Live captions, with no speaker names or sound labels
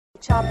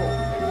Chapo.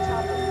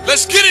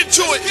 Let's get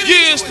into it.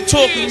 Yeah, it's the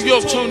talk of New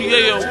York, Tony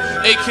Yayo,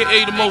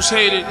 aka the most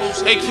hated,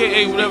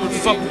 aka whatever the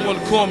fuck you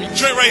wanna call me.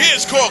 Joint right here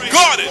is called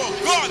Guarded.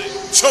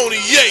 Tony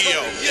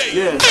Yayo.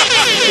 Yeah.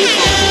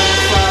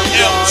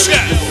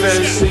 Chapo. The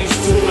Fed sees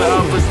 2 the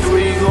other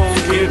 3 gon'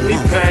 get me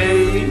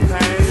paid.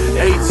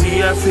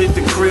 ATF hit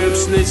the crib,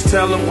 snitch,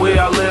 tell them where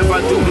I live.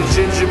 I do the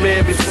ginger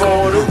man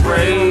before the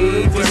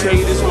raid. These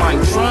haters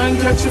might try and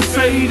catch a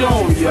fade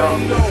on ya.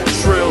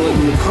 Trail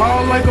in the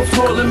car like a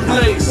Portland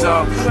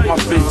blazer. My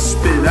bitch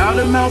spit out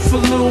her mouth a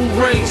little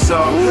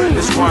razor.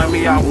 It's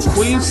grimy out in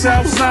Queens,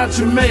 Southside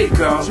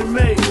Jamaica.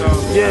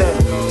 Yeah,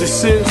 the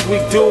sins we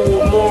do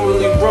are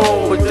morally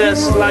wrong, but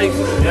that's life,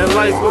 and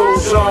life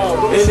goes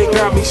on. And it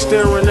got me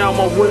staring out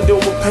my window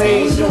with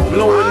pain,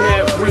 blowing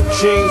that Rick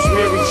James,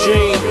 Mary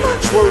Jane,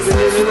 swerving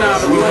in and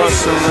out of we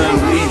hustling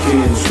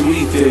weekends,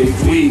 weekday,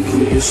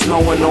 weekly. It's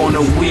snowing on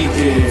the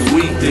weekend,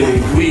 weekday,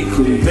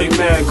 weekly. They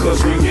mad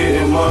cause we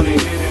getting money.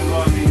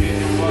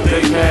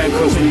 They mad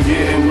cause we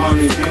getting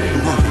money.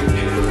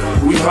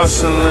 We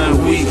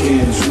hustling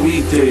weekends,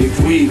 weekday,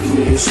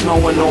 weekly. It's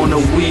snowing on the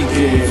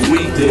weekend,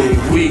 weekday,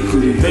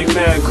 weekly. They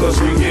mad cause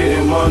we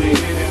getting money.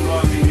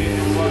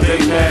 They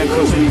mad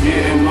cause we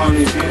getting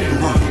money.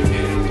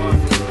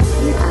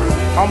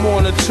 I'm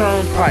on a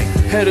turnpike,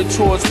 headed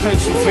towards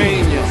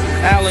Pennsylvania,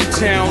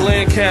 Allentown,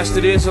 Lancaster,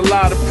 there's a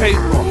lot of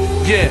paper.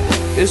 Yeah,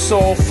 it's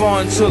all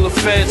fun till the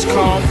feds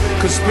come.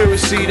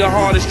 Conspiracy, the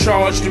hardest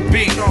charge to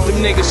beat.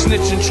 Them niggas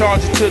snitching,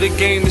 charging to the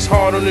game is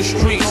hard on the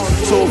streets.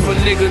 So if a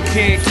nigga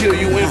can't kill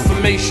you,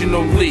 information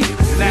will leak.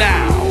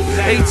 Now,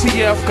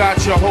 ATF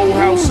got your whole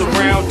house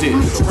surrounded.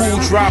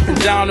 Who dropping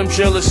down them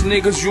jealous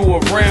niggas you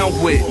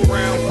around with?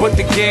 But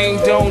the game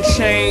don't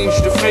change,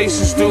 the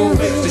faces do.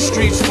 The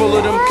streets full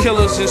of them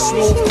killers and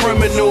smooth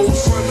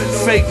criminals.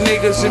 Fake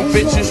niggas and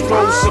bitches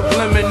throw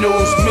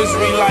subliminals.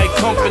 Misery like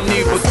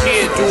company but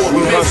can't do a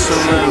we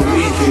hustling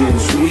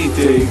weekends,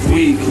 weekday,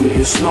 weekly.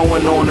 It's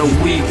snowing on the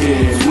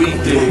weekend,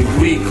 weekday,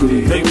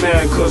 weekly. They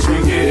mad cause we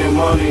getting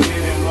money.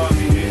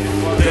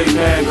 They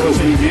mad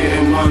cause we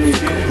getting money.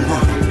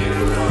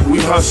 We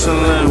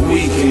hustling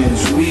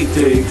weekends,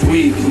 weekday,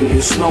 weekly.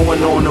 It's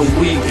snowing on the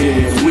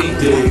weekend,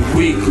 weekday,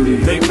 weekly.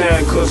 They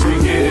mad cause we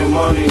getting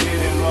money.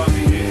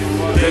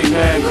 They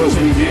mad cause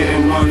we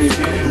getting money.